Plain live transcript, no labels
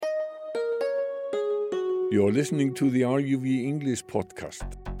You're listening to the RUV English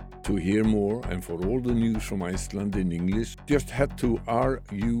podcast. To hear more and for all the news from Iceland in English, just head to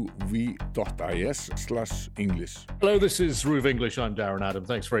ruv.is/English. Hello, this is RUV English. I'm Darren Adam.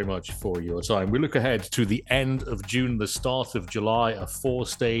 Thanks very much for your time. We look ahead to the end of June, the start of July, a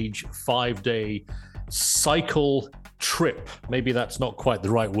 4-stage, 5-day cycle trip. Maybe that's not quite the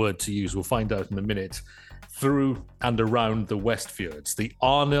right word to use. We'll find out in a minute. Through and around the WESTFJORDS, the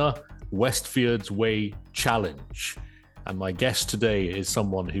ARNA WESTFJORDS Way Challenge. And my guest today is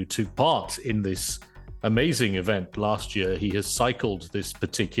someone who took part in this amazing event last year. He has cycled this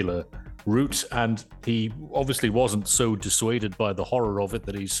particular route, and he obviously wasn't so dissuaded by the horror of it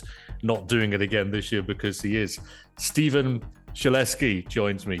that he's not doing it again this year, because he is. Stephen Shaleski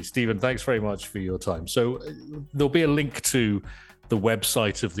joins me. Stephen, thanks very much for your time. So there'll be a link to the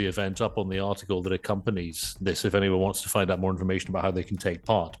website of the event up on the article that accompanies this, if anyone wants to find out more information about how they can take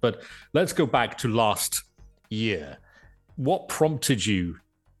part. But let's go back to last year. What prompted you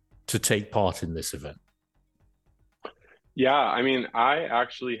to take part in this event? Yeah, I mean, I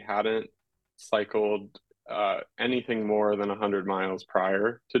actually hadn't cycled anything more than 100 miles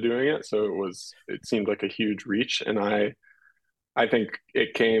prior to doing it. So it seemed like a huge reach. And I think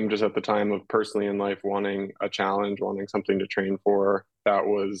it came just at the time of personally in life wanting a challenge, wanting something to train for that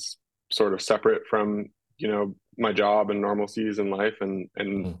was sort of separate from, my job and normalcies in life, and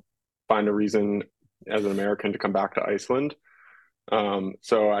find a reason as an American to come back to Iceland.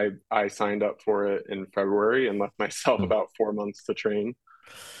 So I signed up for it in February and left myself about 4 months to train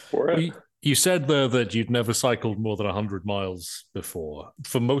for it. You said there that you'd never cycled more than 100 miles before.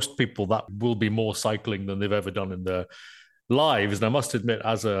 For most people, that will be more cycling than they've ever done in their lives. And I must admit,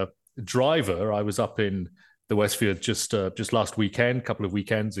 as a driver, I was up in the WESTFJORDS just last weekend, a couple of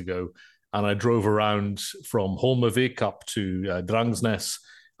weekends ago, and I drove around from Holmavik up to Drangsnes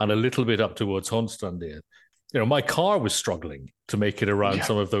and a little bit up towards Honstrandir. My car was struggling to make it around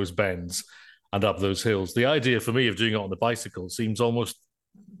some of those bends and up those hills. The idea for me of doing it on the bicycle seems almost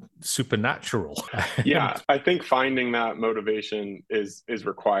supernatural. Yeah, I think finding that motivation is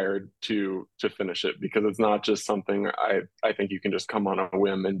required to finish it, because it's not just something I think you can just come on a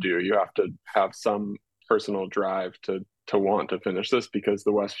whim and do. You have to have some personal drive to want to finish this, because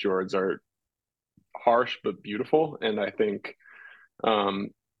the WESTFJORDS are harsh but beautiful. And I think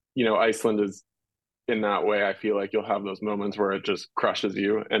Iceland is, in that way, I feel like you'll have those moments where it just crushes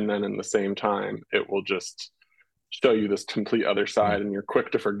you, and then in the same time it will just show you this complete other side, and you're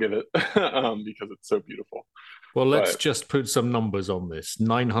quick to forgive it because it's so beautiful. Well, let's just put some numbers on this.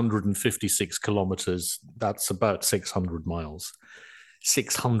 956 kilometers, that's about 600 miles.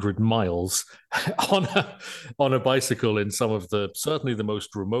 600 miles on a bicycle in some of certainly the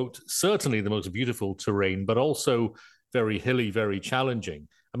most remote, certainly the most beautiful terrain, but also very hilly, very challenging.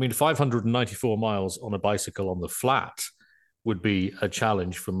 I mean, 594 miles on a bicycle on the flat would be a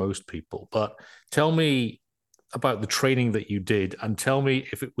challenge for most people. But tell me about the training that you did, and tell me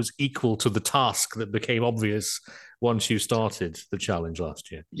if it was equal to the task that became obvious once you started the challenge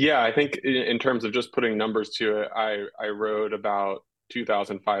last year. Yeah, I think in terms of just putting numbers to it, I rode about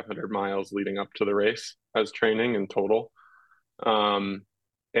 2,500 miles leading up to the race as training in total.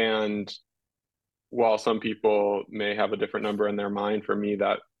 And while some people may have a different number in their mind, for me,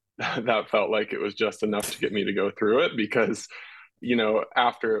 that felt like it was just enough to get me to go through it, because,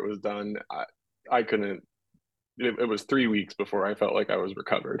 after it was done, I couldn't, it was 3 weeks before I felt like I was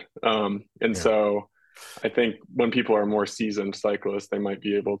recovered. So I think when people are more seasoned cyclists, they might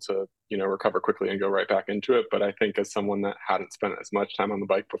be able to, recover quickly and go right back into it. But I think as someone that hadn't spent as much time on the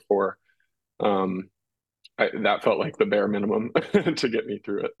bike before, that felt like the bare minimum to get me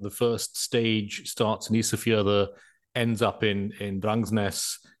through it. The first stage starts in Ísafjörður, ends up in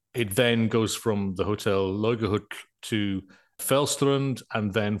Drangsnes. It then goes from the Hotel Laugahöll to Fellstrand,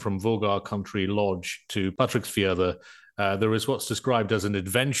 and then from Vogar Country Lodge to Patreksfjörður. There is what's described as an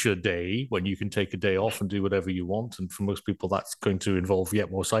adventure day, when you can take a day off and do whatever you want. And for most people, that's going to involve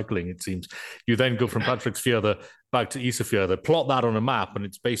yet more cycling, it seems. You then go from Patreksfjörður back to Ísafjörður. Plot that on a map, and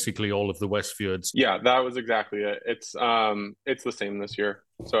it's basically all of the WESTFJORDS. Yeah, that was exactly it. It's the same this year.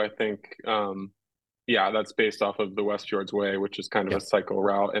 So I think, that's based off of the WESTFJORDS Way, which is kind of a cycle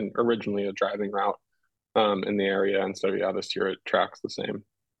route and originally a driving route in the area. And so, this year it tracks the same.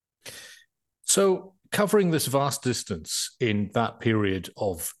 So covering this vast distance in that period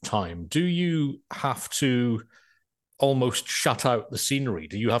of time, do you have to almost shut out the scenery?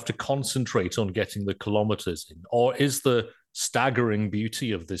 Do you have to concentrate on getting the kilometers in? Or is the staggering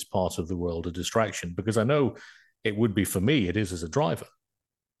beauty of this part of the world a distraction? Because I know it would be for me, it is as a driver.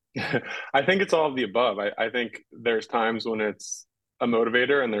 I think it's all of the above. I think there's times when it's a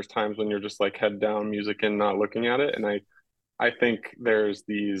motivator, and there's times when you're just like head down, music and not looking at it. And I think there's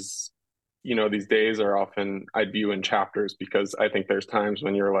these, these days are often I view in chapters, because I think there's times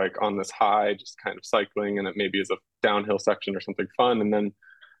when you're like on this high, just kind of cycling, and it maybe is a downhill section or something fun. And then,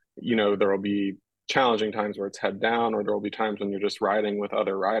 there will be challenging times where it's head down, or there will be times when you're just riding with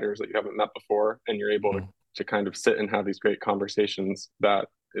other riders that you haven't met before, and you're able to kind of sit and have these great conversations. That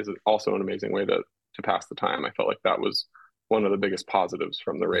is also an amazing way to pass the time. I felt like that was one of the biggest positives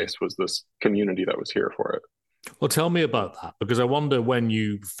from the race, was this community that was here for it. Well, tell me about that, because I wonder when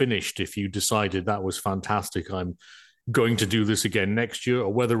you finished, if you decided that was fantastic, I'm going to do this again next year,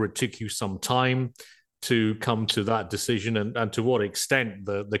 or whether it took you some time to come to that decision, and to what extent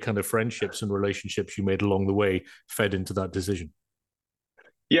the kind of friendships and relationships you made along the way fed into that decision.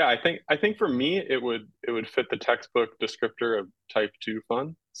 Yeah, I think for me it would fit the textbook descriptor of type 2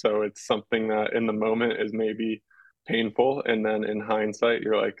 fun. So it's something that in the moment is maybe painful, and then in hindsight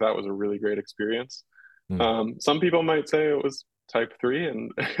you're like, that was a really great experience. Some people might say it was type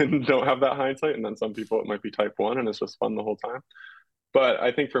 3 and don't have that hindsight, and then some people it might be type 1 and it's just fun the whole time. But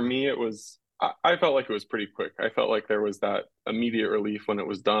I think for me I felt like it was pretty quick. I felt like there was that immediate relief when it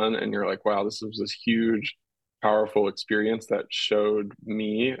was done, and you're like, wow, this was this huge, powerful experience that showed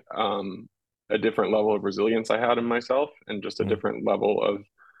me a different level of resilience I had in myself, and just a different level of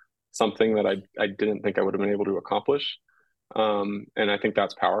something that I didn't think I would have been able to accomplish. And I think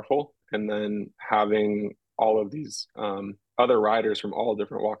that's powerful. And then having all of these other riders from all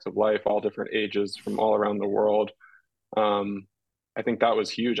different walks of life, all different ages, from all around the world, I think that was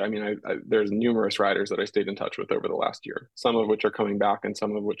huge. I mean, there's numerous riders that I stayed in touch with over the last year, some of which are coming back and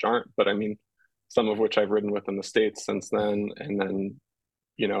some of which aren't. But I mean, some of which I've ridden with in the States since then, and then,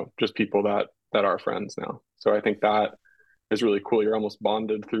 just people that are friends now. So I think that is really cool. You're almost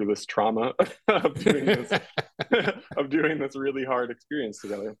bonded through this trauma of doing this really hard experience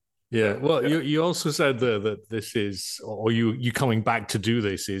together. Yeah. Well, yeah. You also said that this is, or you coming back to do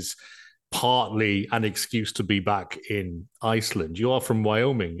this is partly an excuse to be back in Iceland. You are from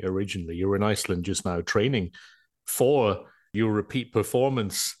Wyoming originally. You're in Iceland just now training for your repeat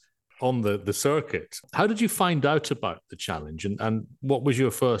performance on the circuit. How did you find out about the challenge, and what was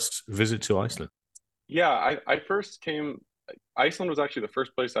your first visit to Iceland? Yeah, I first came, Iceland was actually the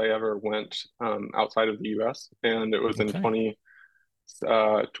first place I ever went outside of the US, and it was in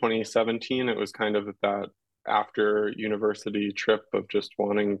 2017. It was kind of that after university trip of just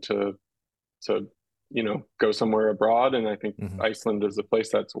wanting to go somewhere abroad. And I think Iceland is a place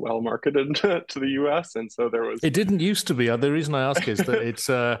that's well marketed to the US. And so there was... It didn't used to be. The reason I ask is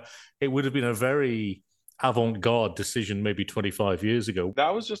that it would have been a very avant-garde decision maybe 25 years ago.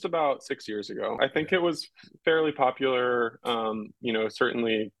 That was just about 6 years ago. I think it was fairly popular.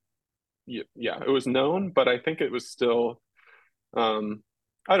 Certainly, yeah, it was known, but I think it was still, I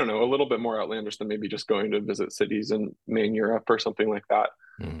don't know, a little bit more outlandish than maybe just going to visit cities in main Europe or something like that.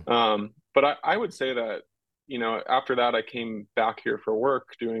 But I would say that, after that, I came back here for work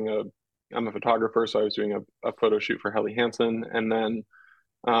I'm a photographer, so I was doing a photo shoot for Helly Hansen. And then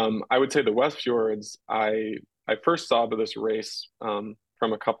I would say the WESTFJORDS, I first saw this race from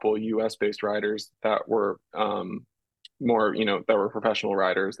a couple US-based riders that were more, that were professional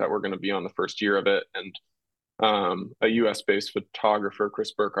riders that were going to be on the first year of it. And a US-based photographer,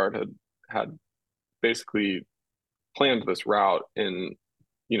 Chris Burkhardt, had basically planned this route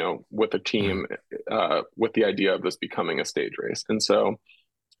with a team, with the idea of this becoming a stage race. And so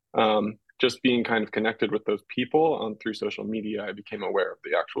just being kind of connected with those people through social media, I became aware of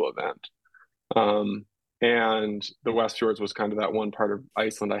the actual event. And the WESTFJORDS was kind of that one part of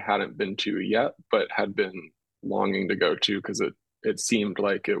Iceland I hadn't been to yet, but had been longing to go to, because it seemed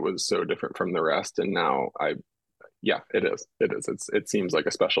like it was so different from the rest. And now it is. It seems like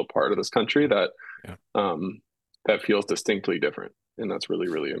a special part of this country that feels distinctly different. And that's really,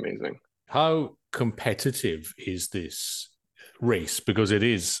 really amazing. How competitive is this race? Because it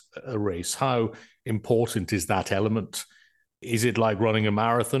is a race. How important is that element? Is it like running a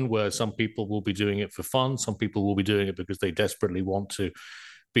marathon where some people will be doing it for fun, some people will be doing it because they desperately want to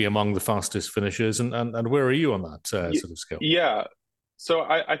be among the fastest finishers? And where are you on that sort of scale? Yeah. So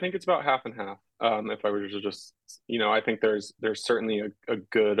I think it's about half and half. If I were to just, I think there's certainly a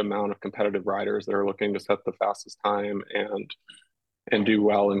good amount of competitive riders that are looking to set the fastest time and do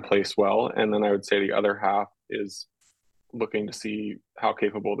well and place well. And then I would say the other half is looking to see how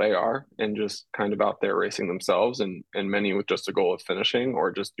capable they are, and just kind of out there racing themselves, and many with just a goal of finishing,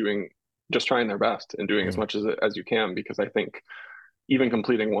 or just trying their best and doing as much as you can, because I think even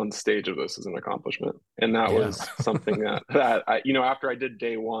completing one stage of this is an accomplishment. And that was something that I, after I did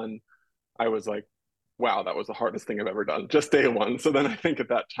day one, I was like, wow, that was the hardest thing I've ever done, just day one. So then I think at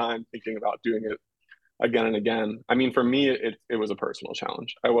that time, thinking about doing it again and again, I mean, for me, it was a personal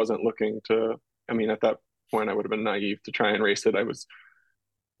challenge. I wasn't looking to, I mean, at that point, I would have been naive to try and race it. I was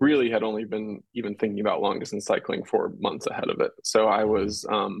really had only been even thinking about long distance cycling for months ahead of it. So I was,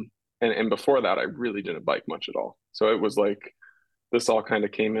 and before that, I really didn't bike much at all. So it was like, this all kind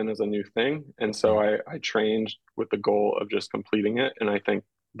of came in as a new thing. And so I trained with the goal of just completing it. And I think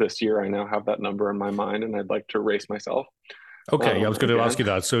this year I now have that number in my mind and I'd like to race myself. Okay, I was going to ask you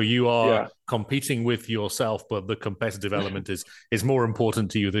that. So you are competing with yourself, but the competitive element is more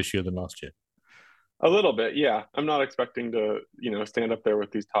important to you this year than last year. A little bit, yeah. I'm not expecting to, stand up there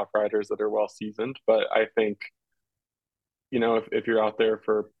with these top riders that are well seasoned, but I think, if you're out there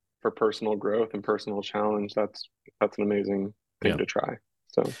for personal growth and personal challenge, that's an amazing thing to try.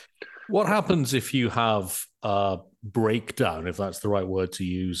 So, what happens if you have a breakdown, if that's the right word to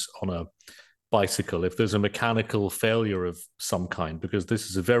use, on a bicycle, if there's a mechanical failure of some kind? Because this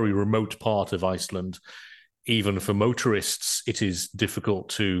is a very remote part of Iceland. Even for motorists, it is difficult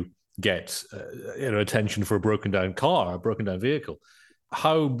to get attention for a broken down car, a broken down vehicle.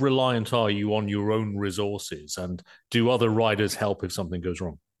 How reliant are you on your own resources, and do other riders help if something goes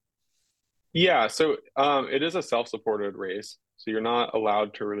wrong? Yeah, so it is a self-supported race, so you're not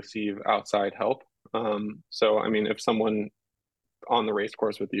allowed to receive outside help. So, I mean, if someone on the race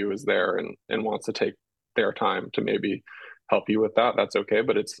course with you is there and wants to take their time to maybe help you with that, that's okay.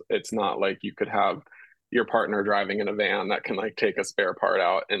 But it's not like you could have your partner driving in a van that can like take a spare part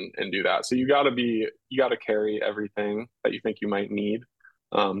out and do that. So you got to carry everything that you think you might need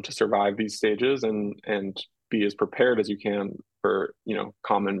to survive these stages and be as prepared as you can for,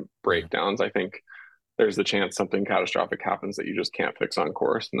 common breakdowns. I think there's the chance something catastrophic happens that you just can't fix on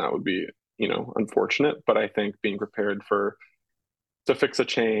course, and that would be, unfortunate. But I think being prepared to fix a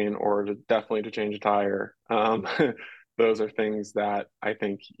chain or definitely to change a tire, those are things that I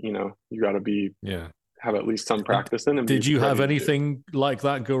think, you got to have at least some practice in. And did you have anything like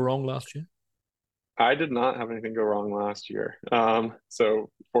that go wrong last year? I did not have anything go wrong last year. So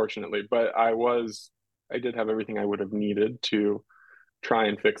fortunately, but I did have everything I would have needed to try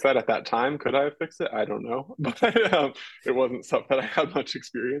and fix that at that time. Could I have fixed it? I don't know, but it wasn't stuff that I had much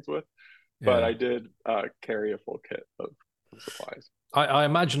experience with. But I did carry a full kit of supplies. I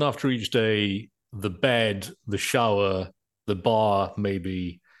imagine after each day, the bed, the shower, the bar,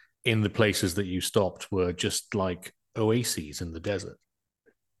 maybe in the places that you stopped were just like oases in the desert.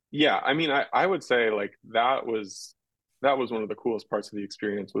 Yeah, I mean, I would say like that was one of the coolest parts of the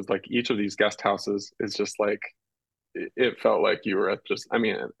experience, was like each of these guest houses is just like, it felt like you were at just, I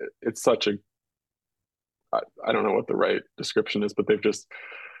mean, it's such a, I don't know what the right description is, but they've just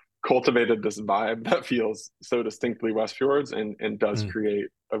cultivated this vibe that feels so distinctly Westfjords and does create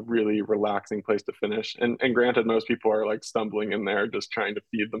a really relaxing place to finish. And granted, most people are like stumbling in there just trying to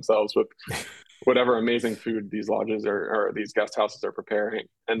feed themselves with whatever amazing food these lodges or these guest houses are preparing.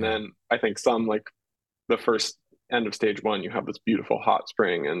 And then I think some, like the first end of stage one, you have this beautiful hot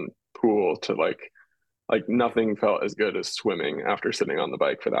spring and pool to like nothing felt as good as swimming after sitting on the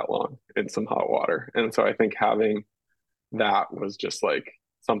bike for that long in some hot water. And so I think having that was just like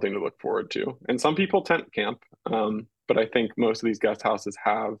something to look forward to. And some people tent camp, but I think most of these guest houses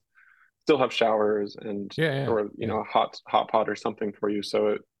still have showers and or a hot pot or something for you.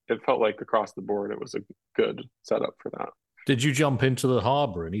 So it felt like across the board it was a good setup for that. Did you jump into the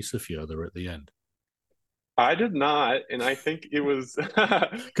harbor in Isafjordur at the end? I did not, and I think it was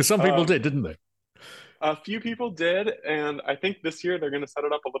because some people did, didn't they? A few people did, and I think this year they're going to set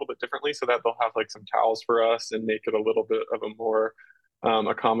it up a little bit differently so that they'll have like some towels for us and make it a little bit of a more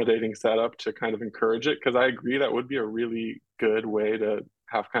accommodating setup to kind of encourage it. Because I agree that would be a really good way to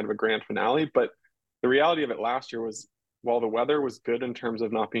have kind of a grand finale. But the reality of it last year was, while the weather was good in terms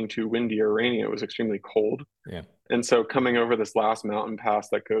of not being too windy or rainy, it was extremely cold. Yeah. And so coming over this last mountain pass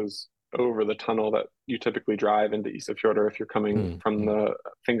that goes over the tunnel that you typically drive into Isafjordur if you're coming from the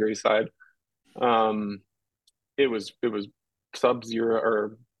Fingri side, it was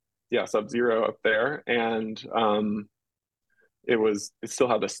sub-zero up there, and it still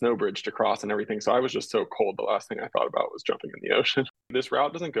had a snow bridge to cross and everything. So I was just so cold. The last thing I thought about was jumping in the ocean. This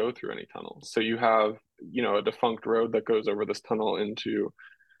route doesn't go through any tunnels, so you have a defunct road that goes over this tunnel into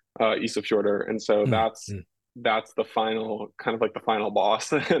Isafjordur, and so that's the final, kind of like the final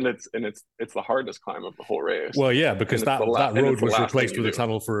boss, and it's the hardest climb of the whole race. Well, yeah, because that road was replaced with a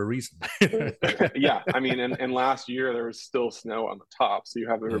tunnel for a reason. Yeah, I mean, and last year there was still snow on the top, so you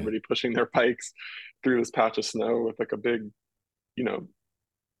have everybody pushing their bikes through this patch of snow with like a big,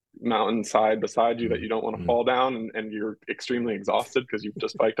 mountainside beside you that you don't want to fall down, and you're extremely exhausted because you've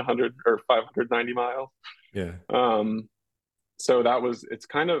just biked 100 or 590 miles. Yeah. So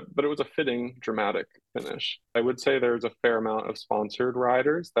but it was a fitting, dramatic finish. I would say there's a fair amount of sponsored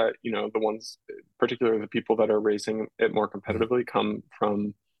riders that, the ones, particularly the people that are racing it more competitively, come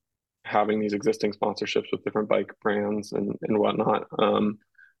from having these existing sponsorships with different bike brands and whatnot.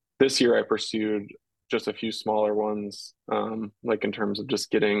 This year I pursued just a few smaller ones, like in terms of just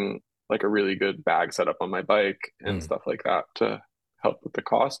getting like a really good bag set up on my bike and stuff like that to help with the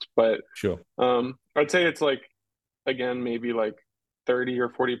cost. But sure, I'd say it's like, again, maybe like 30 or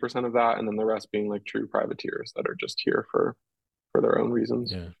 40% of that, and then the rest being like true privateers that are just here for their own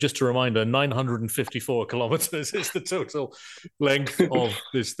reasons. Yeah. Just a reminder, 954 kilometers is the total length of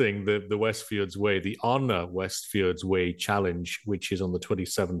this thing, the WESTFJORDS Way, the ARNA WESTFJORDS Way Challenge, which is on the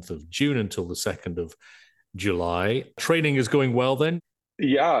 27th of June until the 2nd of July. Training is going well then?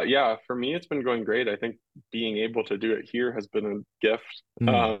 Yeah. For me, it's been going great. I think being able to do it here has been a gift,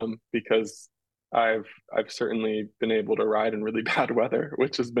 because I've certainly been able to ride in really bad weather,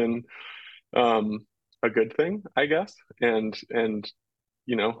 which has been a good thing, I guess. And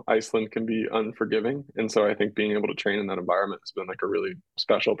Iceland can be unforgiving, and so I think being able to train in that environment has been like a really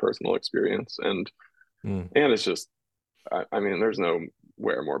special personal experience. And it's just, I mean, there's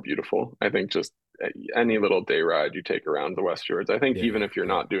nowhere more beautiful. I think just any little day ride you take around the WESTFJORDS, I think even if you're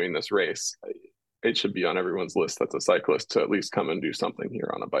not doing this race, it should be on everyone's list that's a cyclist to at least come and do something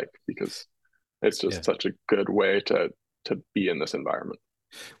here on a bike, because it's just such a good way to be in this environment.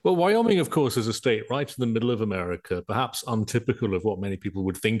 Well, Wyoming, of course, is a state right in the middle of America, perhaps untypical of what many people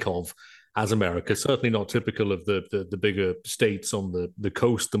would think of as America, certainly not typical of the bigger states on the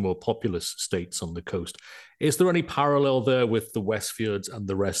coast, the more populous states on the coast. Is there any parallel there with the WESTFJORDS and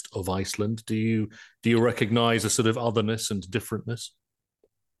the rest of Iceland? Do you recognize a sort of otherness and differentness?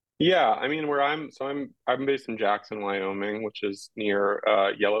 Yeah, I mean, I'm based in Jackson, Wyoming, which is near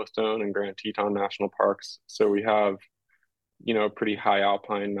Yellowstone and Grand Teton National Parks. So we have, a pretty high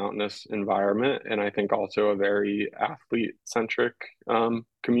alpine mountainous environment, and I think also a very athlete-centric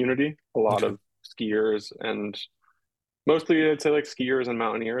community. A lot of skiers, and mostly I'd say like skiers and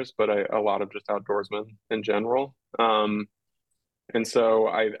mountaineers, but a lot of just outdoorsmen in general. And so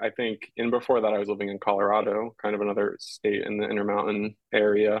I think, and before that I was living in Colorado, kind of another state in the Intermountain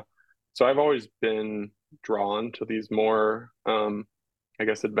area. So I've always been drawn to these more, I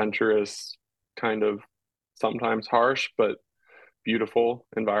guess, adventurous, kind of sometimes harsh, but beautiful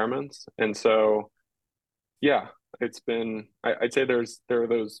environments. And so, yeah, it's been, I'd say there are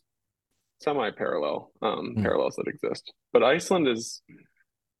those semi-parallel parallels that exist. But Iceland is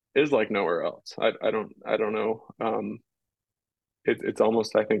like nowhere else. I don't know. It's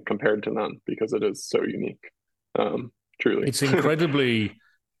almost, I think, compared to none, because it is so unique. Truly. It's incredibly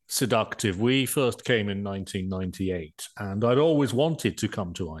seductive. We first came in 1998, and I'd always wanted to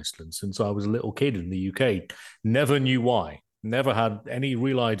come to Iceland since I was a little kid in the UK. Never knew why. Never had any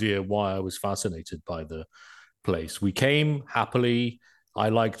real idea why I was fascinated by the place. We came happily. I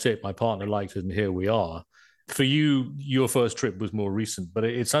liked it. My partner liked it, and here we are. For you, your first trip was more recent, but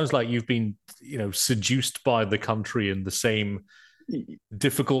it sounds like you've been, seduced by the country in the same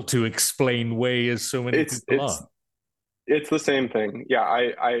difficult to explain way as so many people are. It's the same thing. Yeah,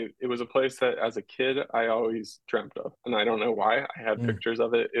 it was a place that as a kid I always dreamt of, and I don't know why. I had pictures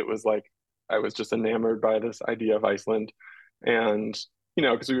of it. It was like I was just enamored by this idea of Iceland, and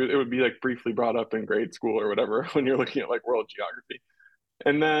because it would be like briefly brought up in grade school or whatever when you're looking at like world geography.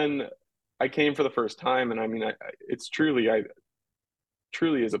 And then I came for the first time, and I mean, it's truly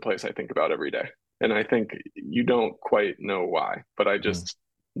is a place I think about every day. And I think you don't quite know why, but I just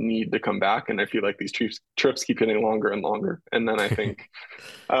need to come back. And I feel like these trips keep getting longer and longer. And then I think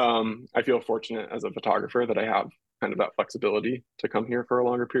I feel fortunate as a photographer that I have kind of that flexibility to come here for a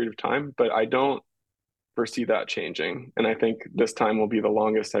longer period of time, but I don't foresee that changing. And I think this time will be the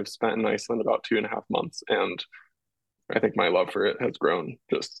longest I've spent in Iceland, about 2.5 months. And I think my love for it has grown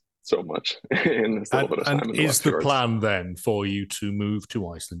just so much in this little bit of time. And is the plan then for you to move to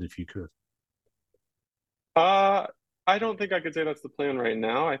Iceland if you could? I don't think I could say that's the plan right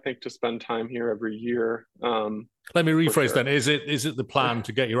now. I think to spend time here every year. Let me rephrase then. Is it the plan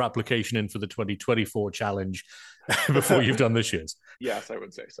to get your application in for the 2024 challenge before you've done this year's? Yes, I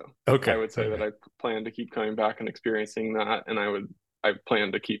would say so. Okay. I would say that I plan to keep coming back and experiencing that. And I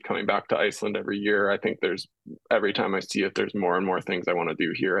plan to keep coming back to Iceland every year. I think every time I see it, there's more and more things I want to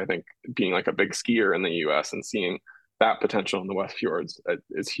do here. I think being like a big skier in the US and seeing that potential in the WESTFJORDS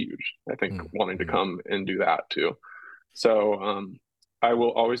is huge. I think wanting to come and do that too. So I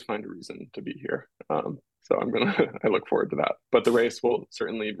will always find a reason to be here. So I look forward to that. But the race will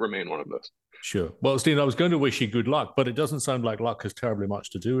certainly remain one of those. Sure. Well, Stephen, I was going to wish you good luck, but it doesn't sound like luck has terribly much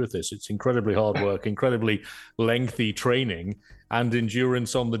to do with this. It's incredibly hard work, incredibly lengthy training, and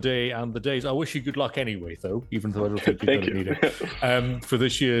endurance on the day and the days. I wish you good luck anyway, though, even though I don't think you're going to need it. For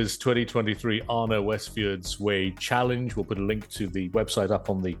this year's 2023 ARNA WESTFJORDS Way Challenge, we'll put a link to the website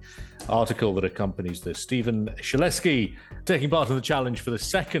up on the article that accompanies this. Stephen Shaleski taking part in the challenge for the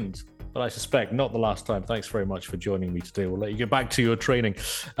second, but I suspect not the last time. Thanks very much for joining me today. We'll let you get back to your training.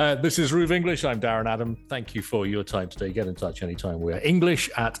 This is RUV English. I'm Darren Adam. Thank you for your time today. Get in touch anytime. We are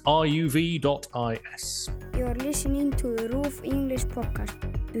english@ruv.is. You're listening to the RUV English podcast.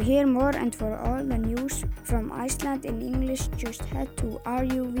 To hear more and for all the news from Iceland in English, just head to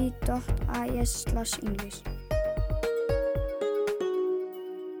ruv.is/English.